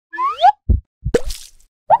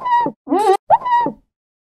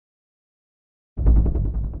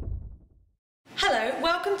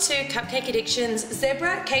to Cupcake Addiction's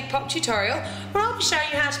Zebra Cake Pop tutorial, where I'll be showing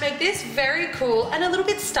you how to make this very cool and a little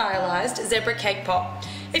bit stylized zebra cake pop.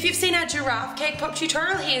 If you've seen our giraffe cake pop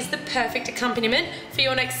tutorial, here's the perfect accompaniment for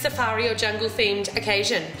your next safari or jungle themed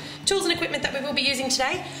occasion. Tools and equipment that we will be using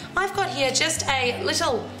today, I've got here just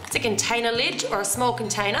it's a container lid or a small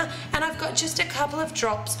container, and I've got just a couple of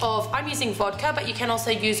drops of, I'm using vodka, but you can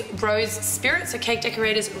also use rose spirit, so Cake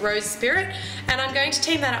Decorator's rose spirit, and I'm going to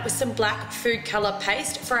team that up with some black food colour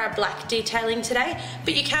paste for our black detailing today,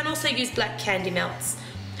 but you can also use black candy melts.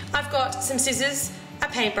 I've got some scissors, a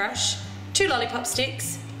paintbrush, 2 lollipop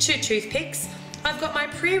sticks, 2 toothpicks. I've got my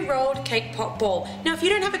pre-rolled cake pop ball. Now if you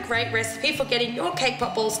don't have a great recipe for getting your cake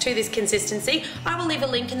pop balls to this consistency, I will leave a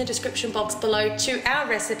link in the description box below to our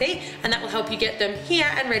recipe, and that will help you get them here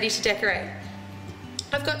and ready to decorate.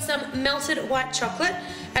 I've got some melted white chocolate,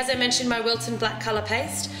 as I mentioned, my Wilton black colour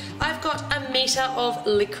paste. I've got a metre of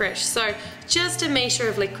licorice, so just a metre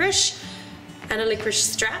of licorice and a licorice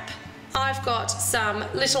strap. I've got some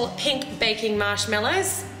little pink baking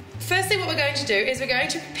marshmallows. Firstly, what we're going to do is we're going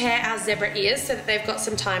to prepare our zebra ears so that they've got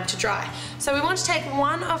some time to dry. So we want to take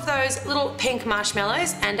one of those little pink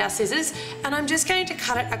marshmallows and our scissors, and I'm just going to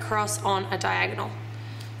cut it across on a diagonal.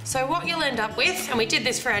 So what you'll end up with, and we did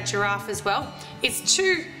this for our giraffe as well, is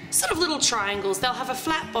 2 sort of little triangles. They'll have a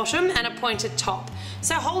flat bottom and a pointed top.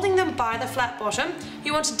 So holding them by the flat bottom,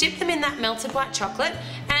 you want to dip them in that melted white chocolate,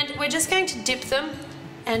 and we're just going to dip them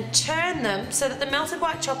and turn them so that the melted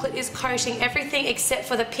white chocolate is coating everything except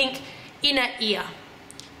for the pink inner ear.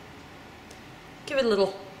 Give it a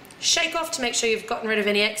little shake off to make sure you've gotten rid of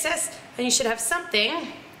any excess, and you should have something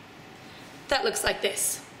that looks like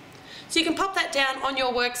this. So you can pop that down on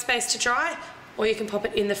your workspace to dry, or you can pop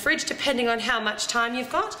it in the fridge depending on how much time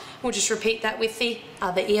you've got. We'll just repeat that with the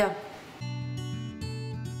other ear.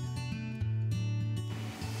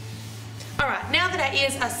 Alright, now that our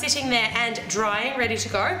ears are sitting there and drying, ready to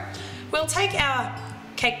go, we'll take our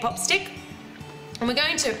cake pop stick and we're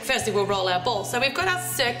going to, firstly we'll roll our ball. So we've got our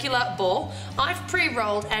circular ball. I've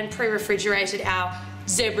pre-rolled and pre-refrigerated our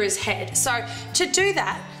zebra's head. So to do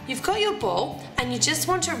that, you've got your ball and you just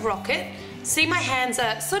want to rock it. See, my hands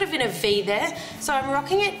are sort of in a V there, so I'm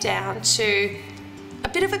rocking it down to a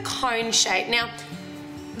bit of a cone shape. Now,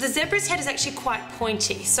 the zebra's head is actually quite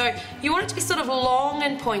pointy, so you want it to be sort of long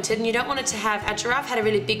and pointed, and you don't want it to have, our giraffe had a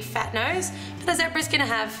really big fat nose, but a zebra's going to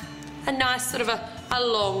have a nice sort of a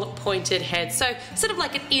long pointed head, so sort of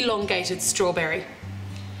like an elongated strawberry.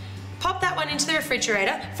 Pop that one into the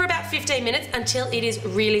refrigerator for about 15 minutes until it is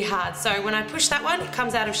really hard. So when I push that one, it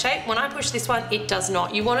comes out of shape. When I push this one, it does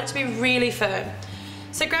not. You want it to be really firm.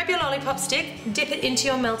 So grab your lollipop stick, dip it into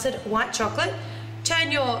your melted white chocolate,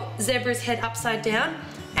 turn your zebra's head upside down,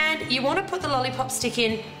 and you want to put the lollipop stick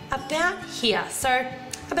in about here, so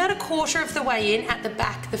about a quarter of the way in at the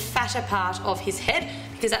back, the fatter part of his head,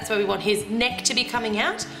 because that's where we want his neck to be coming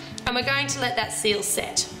out, and we're going to let that seal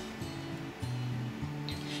set.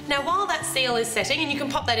 Now while that seal is setting, and you can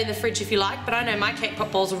pop that in the fridge if you like, but I know my cake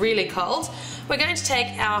pop ball's are really cold, we're going to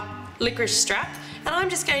take our licorice strap, and I'm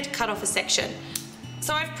just going to cut off a section.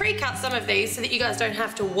 So I've pre-cut some of these so that you guys don't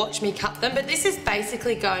have to watch me cut them, but this is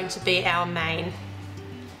basically going to be our main.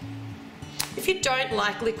 If you don't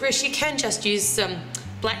like licorice, you can just use some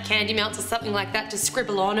black candy melts or something like that to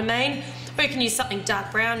scribble on a mane, or you can use something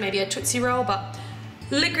dark brown, maybe a Tootsie Roll, but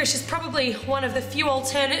licorice is probably one of the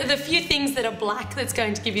few things that are black that's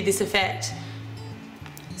going to give you this effect.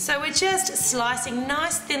 So we're just slicing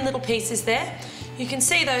nice thin little pieces there. You can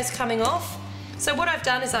see those coming off. So what I've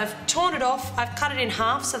done is I've torn it off, I've cut it in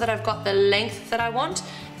half so that I've got the length that I want,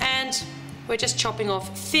 and we're just chopping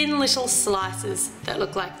off thin little slices that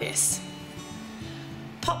look like this.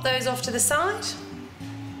 Pop those off to the side.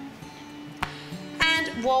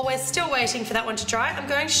 And while we're still waiting for that one to dry, I'm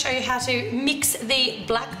going to show you how to mix the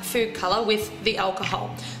black food colour with the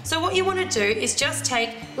alcohol. So what you want to do is just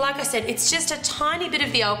take, like I said, it's just a tiny bit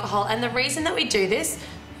of the alcohol, and the reason that we do this,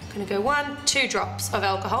 I'm going to go 1, 2 drops of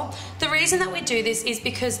alcohol. The reason that we do this is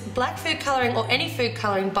because black food colouring or any food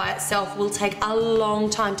colouring by itself will take a long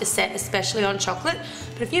time to set, especially on chocolate.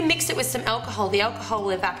 But if you mix it with some alcohol, the alcohol will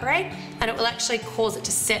evaporate and it will actually cause it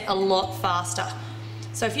to set a lot faster.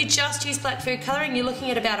 So if you just use black food colouring, you're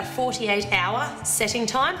looking at about a 48-hour setting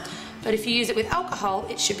time. But if you use it with alcohol,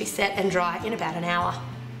 it should be set and dry in about an hour.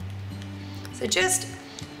 So just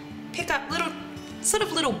pick up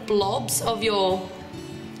little blobs of your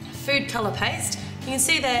food colour paste. You can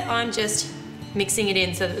see there I'm just mixing it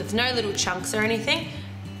in so that there's no little chunks or anything.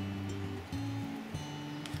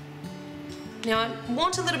 Now I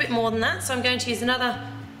want a little bit more than that, so I'm going to use another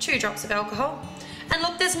 2 drops of alcohol. And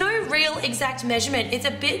look, there's no real exact measurement. It's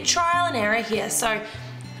a bit trial and error here, so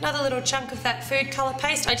Another little chunk of that food colour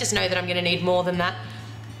paste. I just know that I'm going to need more than that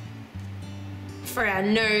for our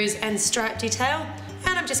nose and stripe detail,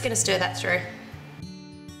 and I'm just going to stir that through.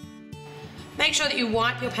 Make sure that you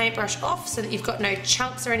wipe your paintbrush off so that you've got no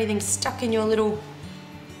chunks or anything stuck in your little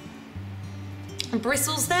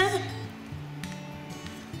bristles there.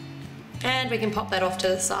 And we can pop that off to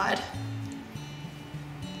the side.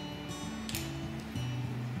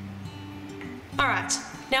 Alright,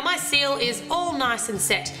 now my seal is all nice and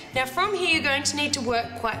set. Now from here you're going to need to work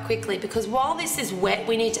quite quickly because while this is wet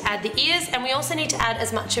we need to add the ears and we also need to add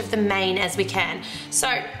as much of the mane as we can.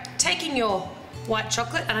 So taking your white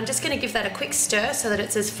chocolate, and I'm just going to give that a quick stir so that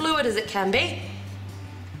it's as fluid as it can be.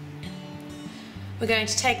 We're going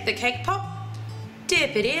to take the cake pop,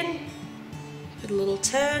 dip it in, give it a little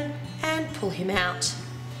turn and pull him out.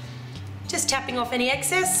 Just tapping off any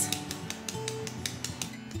excess.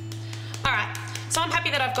 Alright, so I'm happy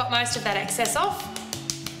that I've got most of that excess off.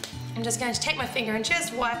 I'm just going to take my finger and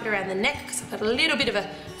just wipe it around the neck because I've got a little bit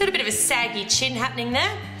of a saggy chin happening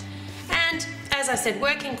there. And as I said,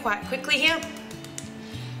 working quite quickly here.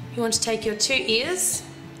 You want to take your 2 ears.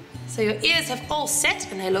 So your ears have all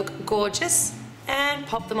set and they look gorgeous, and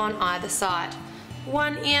pop them on either side.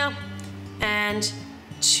 1 ear and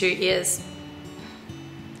 2 ears.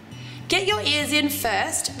 Get your ears in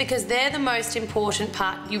first because they're the most important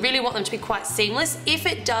part. You really want them to be quite seamless. If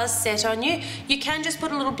it does set on you, you can just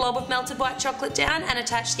put a little blob of melted white chocolate down and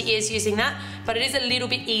attach the ears using that, but it is a little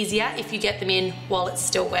bit easier if you get them in while it's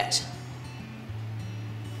still wet.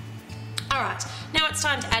 Alright, now it's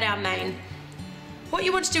time to add our mane. What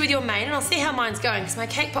you want to do with your mane, and I'll see how mine's going because my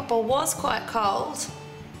cake pop bowl was quite cold.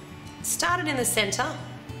 Started in the centre.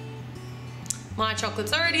 My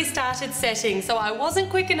chocolate's already started setting, so I wasn't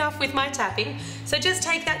quick enough with my tapping. So just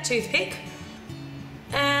take that toothpick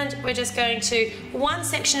and we're just going to, one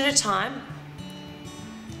section at a time,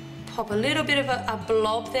 pop a little bit of a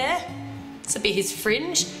blob there. This will be his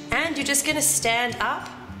fringe, and you're just going to stand up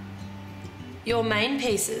your mane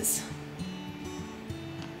pieces.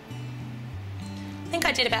 I think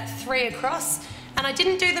I did about 3 across, and I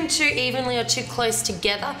didn't do them too evenly or too close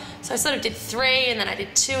together, so I sort of did 3 and then I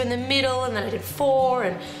did 2 in the middle and then I did 4,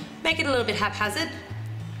 and make it a little bit haphazard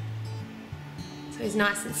so he's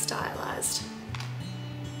nice and stylised.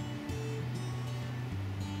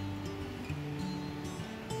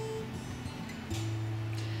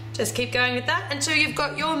 Just keep going with that until you've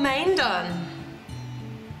got your mane done.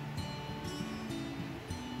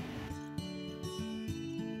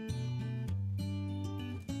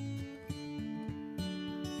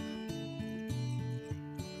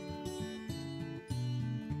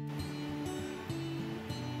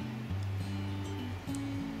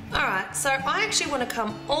 Alright, so I actually want to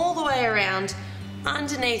come all the way around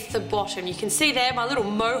underneath the bottom. You can see there my little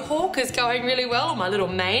mohawk is going really well, or my little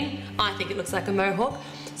mane. I think it looks like a mohawk.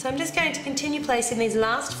 So I'm just going to continue placing these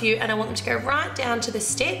last few, and I want them to go right down to the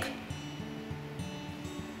stick.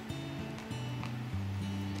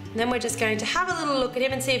 And then we're just going to have a little look at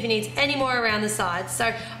him and see if he needs any more around the sides.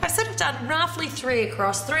 So I've sort of done roughly 3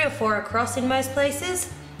 across, 3 or 4 across in most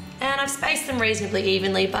places. And I've spaced them reasonably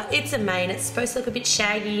evenly, but it's a mane. It's supposed to look a bit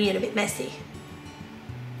shaggy and a bit messy.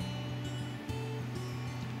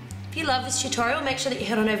 If you love this tutorial, make sure that you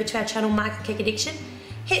head on over to our channel MyCupcakeAddiction.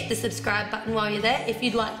 Hit the subscribe button while you're there if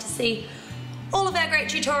you'd like to see all of our great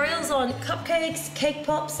tutorials on cupcakes, cake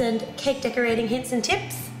pops and cake decorating hints and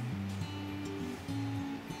tips.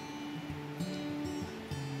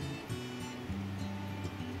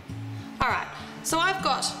 Alright, so I've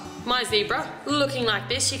got my zebra looking like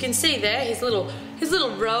this. You can see there his little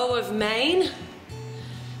row of mane.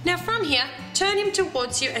 Now from here, turn him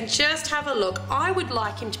towards you and just have a look. I would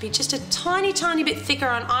like him to be just a tiny bit thicker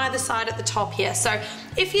on either side at the top here. So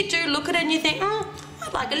if you do look at it and you think, oh,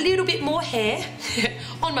 I'd like a little bit more hair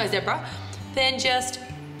on my zebra, then just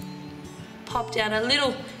pop down a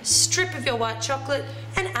little strip of your white chocolate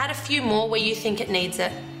and add a few more where you think it needs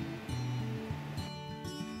it.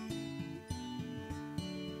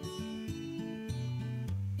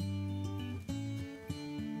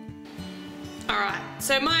 Alright,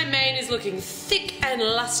 so my mane is looking thick and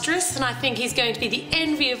lustrous, and I think he's going to be the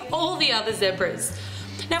envy of all the other zebras.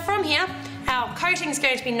 Now from here, our coating is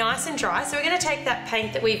going to be nice and dry, so we're going to take that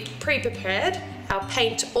paint that we've pre-prepared, our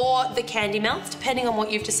paint or the candy melts, depending on what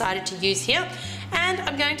you've decided to use here, and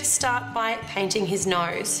I'm going to start by painting his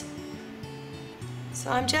nose.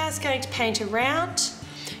 So I'm just going to paint around.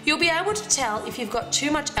 You'll be able to tell if you've got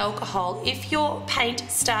too much alcohol if your paint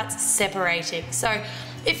starts separating. So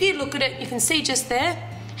if you look at it, you can see just there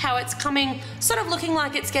how it's coming, sort of looking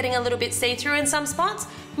like it's getting a little bit see-through in some spots.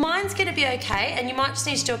 Mine's going to be okay, and you might just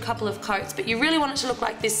need to do a couple of coats, but you really want it to look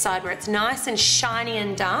like this side where it's nice and shiny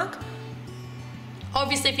and dark.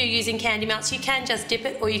 Obviously if you're using candy melts you can just dip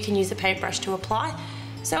it, or you can use a paintbrush to apply.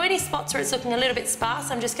 So any spots where it's looking a little bit sparse,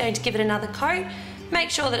 I'm just going to give it another coat. Make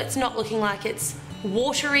sure that it's not looking like it's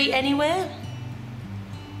watery anywhere.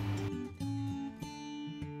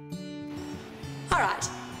 Alright,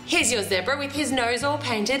 here's your zebra with his nose all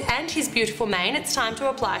painted and his beautiful mane. It's time to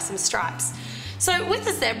apply some stripes. So with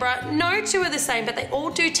the zebra, no two are the same, but they all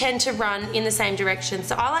do tend to run in the same direction.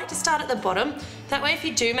 So I like to start at the bottom. That way if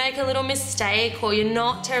you do make a little mistake or you're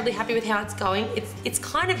not terribly happy with how it's going, it's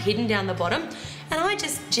kind of hidden down the bottom. And I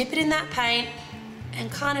just dip it in that paint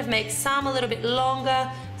and kind of make some a little bit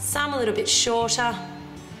longer, some a little bit shorter,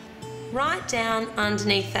 right down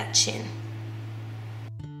underneath that chin.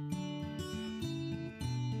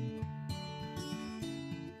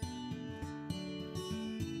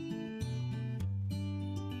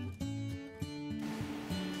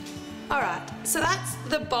 Alright, so that's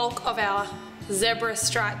the bulk of our zebra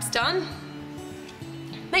stripes done.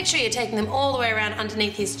 Make sure you're taking them all the way around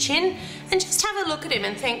underneath his chin and just have a look at him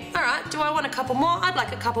and think, alright, do I want a couple more? I'd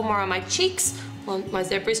like a couple more on my cheeks, on my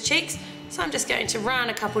zebra's cheeks. So I'm just going to run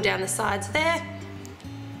a couple down the sides there.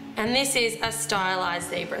 And this is a stylized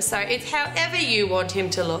zebra, so it's however you want him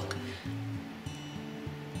to look.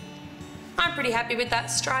 I'm pretty happy with that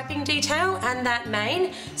striping detail and that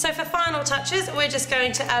mane. So for final touches, we're just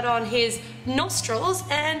going to add on his nostrils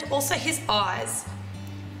and also his eyes.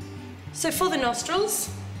 So for the nostrils,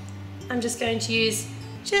 I'm just going to use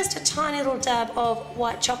just a tiny little dab of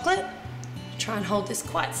white chocolate. Try and hold this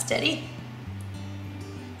quite steady.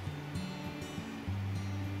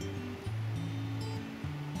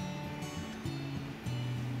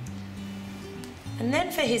 And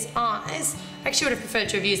then for his eyes, I actually would have preferred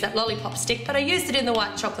to have used that Lollypop stick, but I used it in the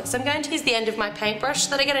white chocolate. So I'm going to use the end of my paintbrush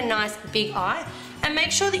so that I get a nice big eye. And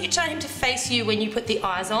make sure that you turn him to face you when you put the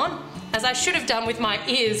eyes on, as I should have done with my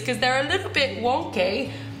ears because they're a little bit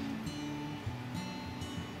wonky.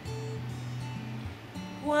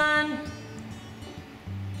 1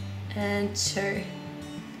 and 2.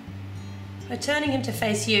 By turning him to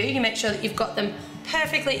face you, you make sure that you've got them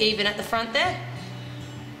perfectly even at the front there.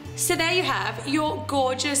 So there you have your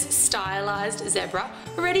gorgeous stylized zebra,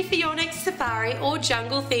 ready for your next safari or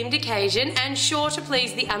jungle themed occasion and sure to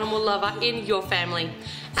please the animal lover in your family.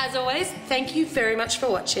 As always, thank you very much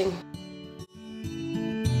for watching.